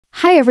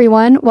Hi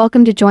everyone,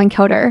 welcome to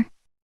JoinCoder.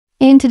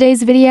 In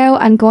today's video,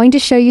 I'm going to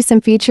show you some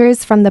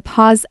features from the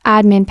POS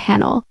admin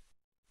panel.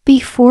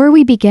 Before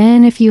we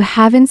begin, if you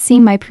haven't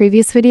seen my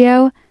previous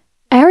video,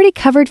 I already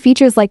covered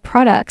features like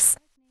products,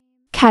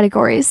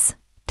 categories,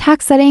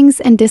 tax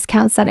settings, and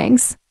discount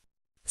settings.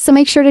 So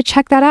make sure to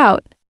check that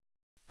out.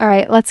 All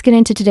right, let's get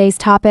into today's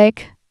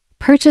topic,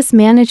 purchase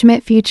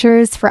management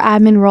features for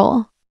admin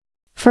role.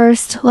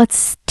 First,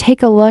 let's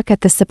take a look at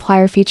the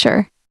supplier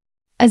feature.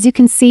 As you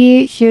can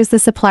see, here's the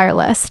supplier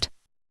list.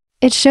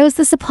 It shows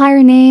the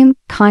supplier name,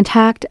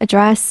 contact,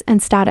 address, and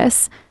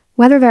status,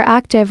 whether they're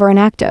active or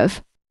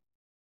inactive.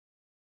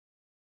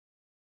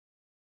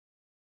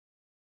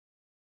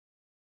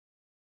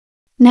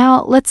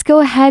 Now, let's go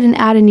ahead and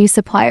add a new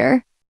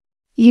supplier.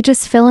 You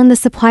just fill in the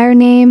supplier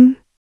name,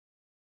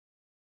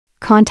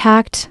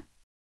 contact,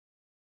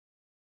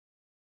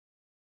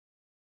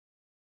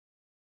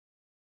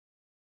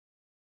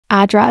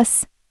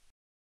 address,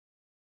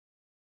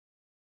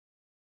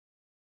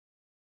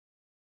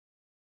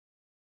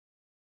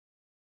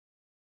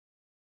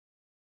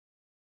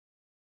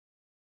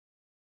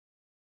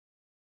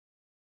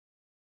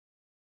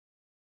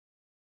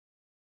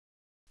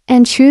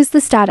 and choose the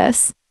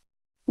status.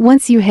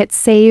 Once you hit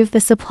save,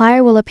 the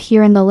supplier will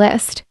appear in the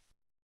list.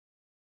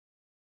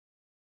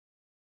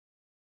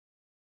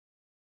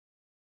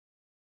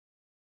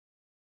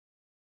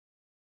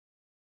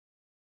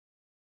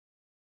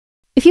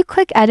 If you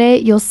click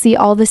edit, you'll see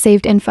all the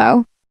saved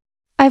info.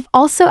 I've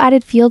also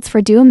added fields for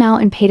due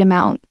amount and paid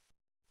amount,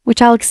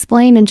 which I'll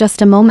explain in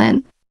just a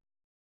moment.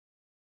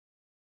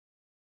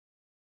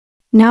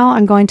 Now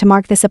I'm going to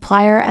mark the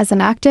supplier as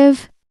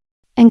inactive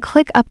and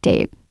click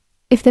update.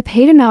 If the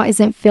paid amount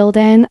isn't filled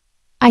in,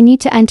 I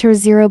need to enter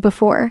 0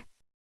 before.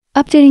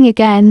 Updating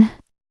again.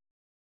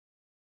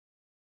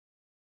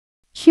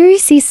 Here you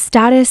see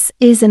status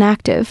is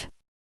inactive.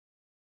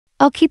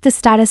 I'll keep the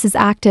status as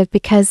active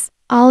because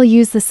I'll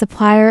use the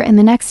supplier in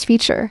the next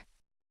feature.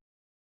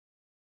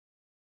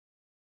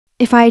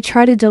 If I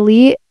try to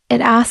delete,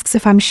 it asks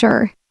if I'm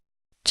sure,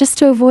 just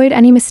to avoid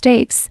any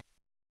mistakes.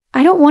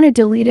 I don't want to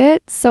delete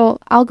it, so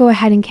I'll go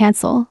ahead and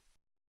cancel.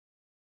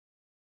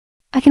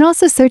 I can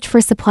also search for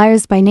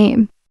suppliers by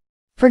name.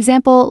 For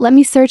example, let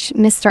me search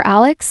Mr.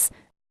 Alex,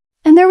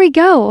 and there we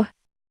go.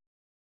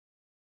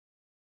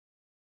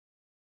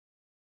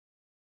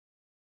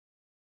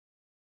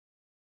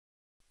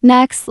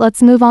 Next,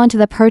 let's move on to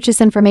the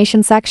purchase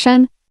information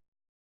section.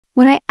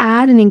 When I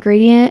add an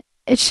ingredient,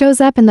 it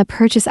shows up in the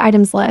purchase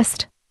items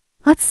list.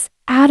 Let's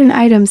add an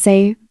item,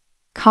 say,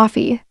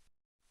 coffee.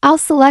 I'll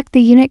select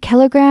the unit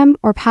kilogram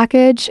or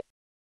package,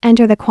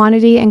 enter the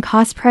quantity and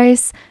cost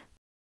price,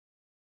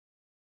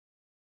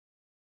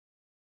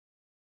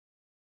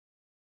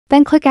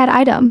 then click Add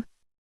Item.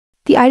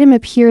 The item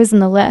appears in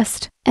the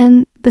list,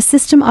 and the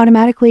system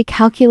automatically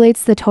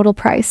calculates the total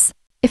price.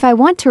 If I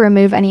want to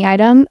remove any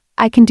item,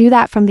 I can do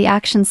that from the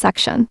Actions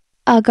section.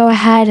 I'll go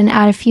ahead and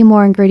add a few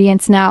more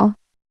ingredients now.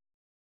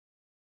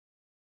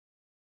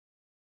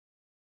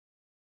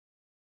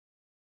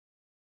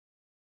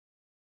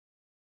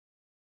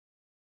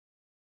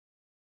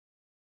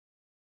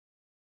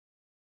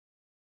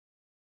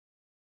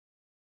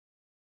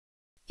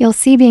 You'll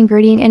see the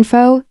ingredient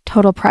info,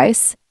 total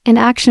price, and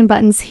action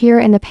buttons here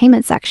in the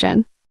payment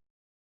section.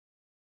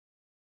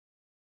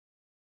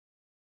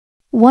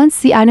 Once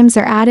the items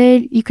are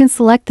added, you can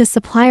select the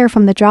supplier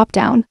from the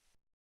drop-down.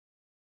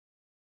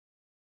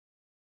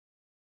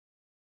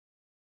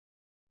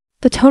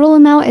 The total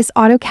amount is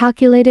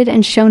auto-calculated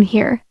and shown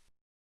here.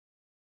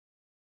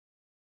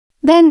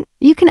 Then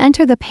you can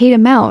enter the paid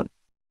amount.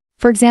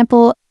 For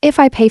example, if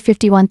I pay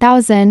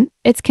 $51,000,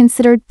 it's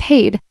considered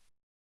paid.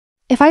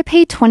 If I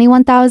pay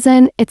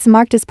 $21,000, it's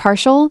marked as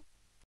partial.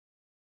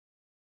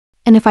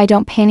 And if I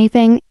don't pay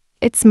anything,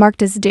 it's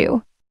marked as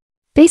due.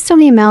 Based on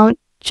the amount,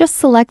 just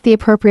select the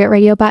appropriate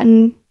radio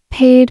button,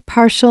 paid,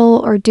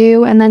 partial, or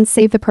due, and then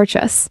save the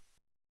purchase.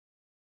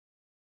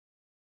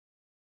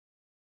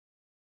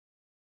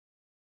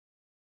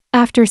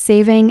 After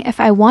saving,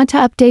 if I want to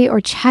update or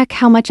check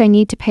how much I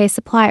need to pay a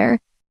supplier,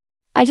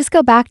 I just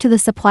go back to the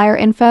supplier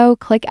info,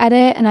 click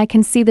edit, and I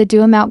can see the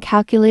due amount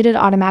calculated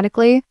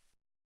automatically.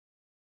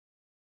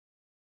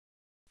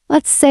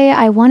 Let's say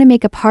I want to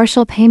make a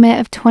partial payment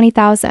of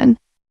 $20,000.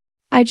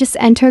 I just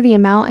enter the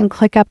amount and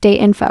click Update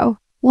Info.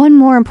 One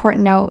more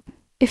important note,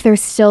 if there's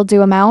still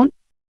due amount,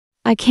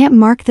 I can't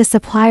mark the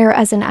supplier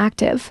as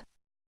inactive.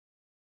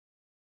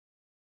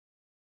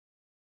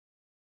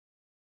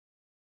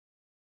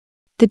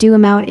 The due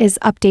amount is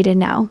updated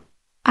now.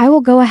 I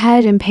will go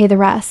ahead and pay the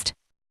rest.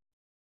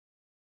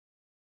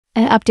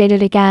 And update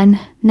it again.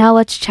 Now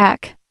let's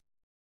check.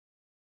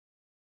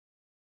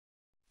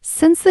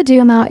 Since the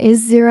due amount is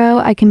 0,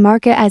 I can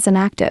mark it as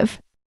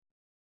inactive.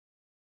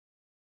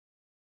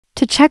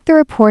 To check the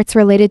reports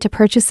related to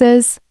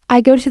purchases, I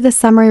go to the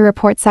Summary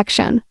Report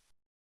section.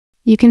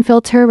 You can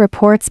filter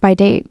reports by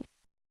date.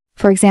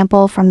 For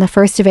example, from the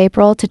 1st of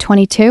April to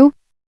 22,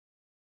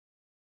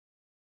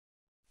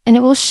 and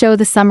it will show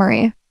the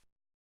summary.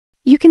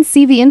 You can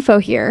see the info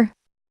here.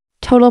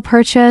 total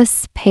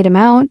purchase, paid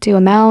amount, due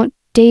amount,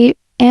 date,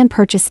 and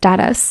purchase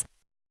status.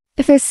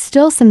 If there's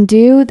still some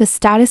due, the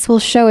status will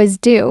show as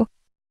due.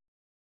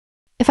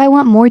 If I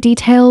want more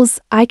details,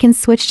 I can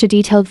switch to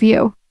detailed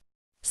view.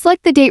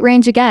 Select the date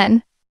range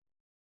again.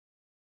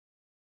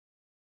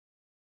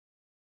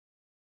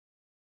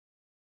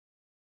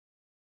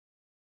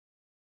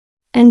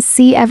 And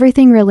see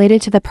everything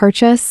related to the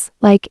purchase,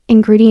 like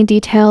ingredient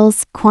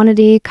details,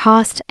 quantity,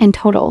 cost, and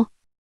total.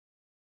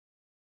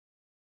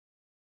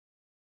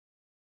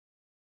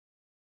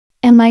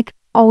 And like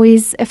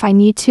always, if I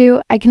need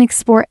to, I can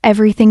export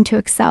everything to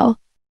Excel.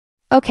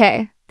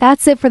 Okay,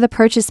 that's it for the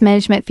purchase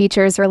management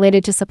features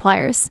related to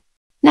suppliers.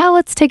 Now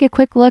let's take a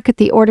quick look at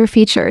the order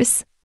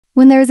features.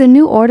 When there's a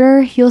new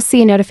order, you'll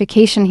see a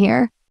notification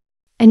here,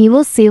 and you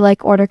will see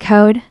like order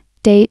code,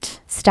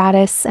 date,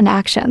 status, and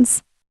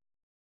actions.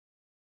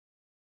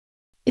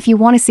 If you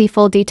want to see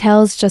full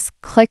details, just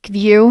click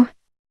View.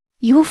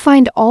 You will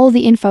find all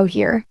the info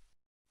here,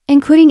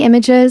 including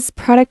images,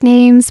 product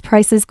names,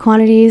 prices,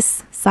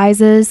 quantities,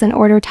 sizes, and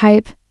order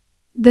type.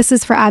 This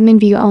is for admin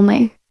view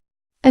only.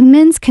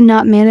 Admins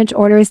cannot manage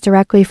orders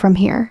directly from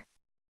here.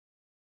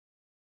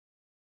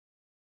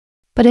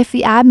 But if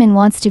the admin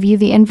wants to view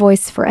the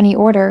invoice for any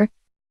order,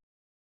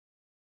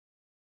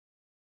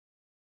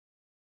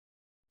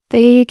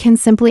 they can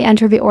simply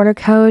enter the order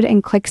code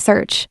and click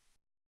Search.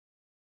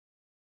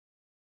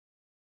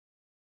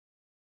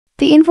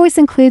 The invoice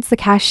includes the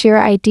cashier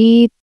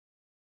ID,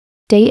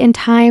 date and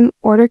time,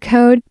 order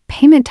code,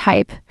 payment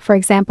type, for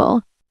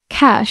example,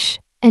 cash,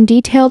 and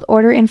detailed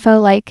order info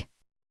like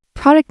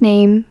product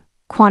name,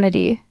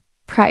 quantity,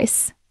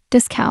 price,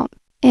 discount.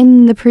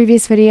 In the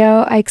previous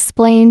video, I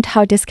explained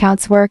how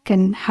discounts work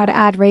and how to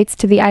add rates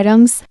to the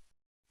items.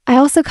 I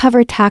also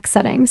covered tax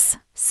settings,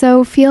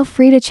 so feel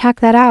free to check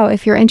that out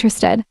if you're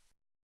interested.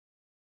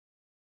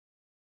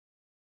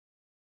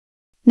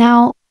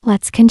 Now,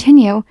 let's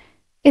continue.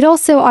 It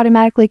also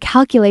automatically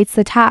calculates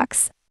the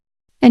tax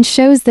and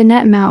shows the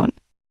net amount.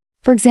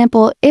 For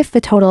example, if the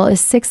total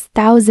is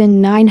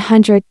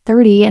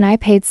 $6,930 and I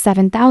paid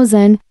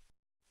 $7,000,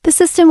 the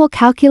system will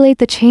calculate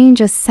the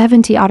change as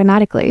 $70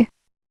 automatically.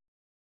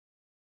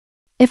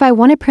 If I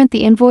want to print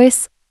the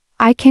invoice,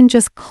 I can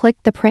just click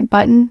the print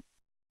button.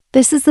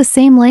 This is the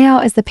same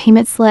layout as the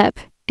payment slip,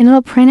 and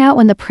it'll print out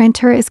when the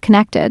printer is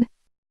connected.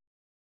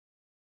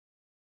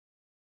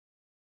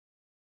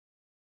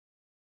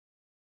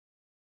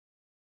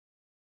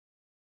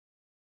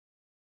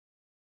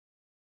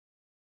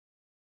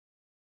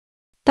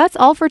 That's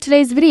all for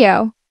today's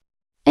video.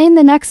 In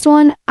the next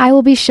one, I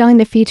will be showing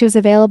the features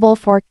available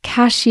for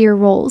cashier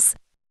roles.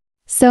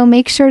 So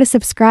make sure to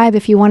subscribe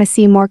if you want to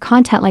see more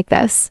content like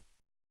this.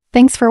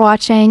 Thanks for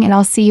watching, and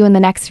I'll see you in the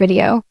next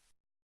video.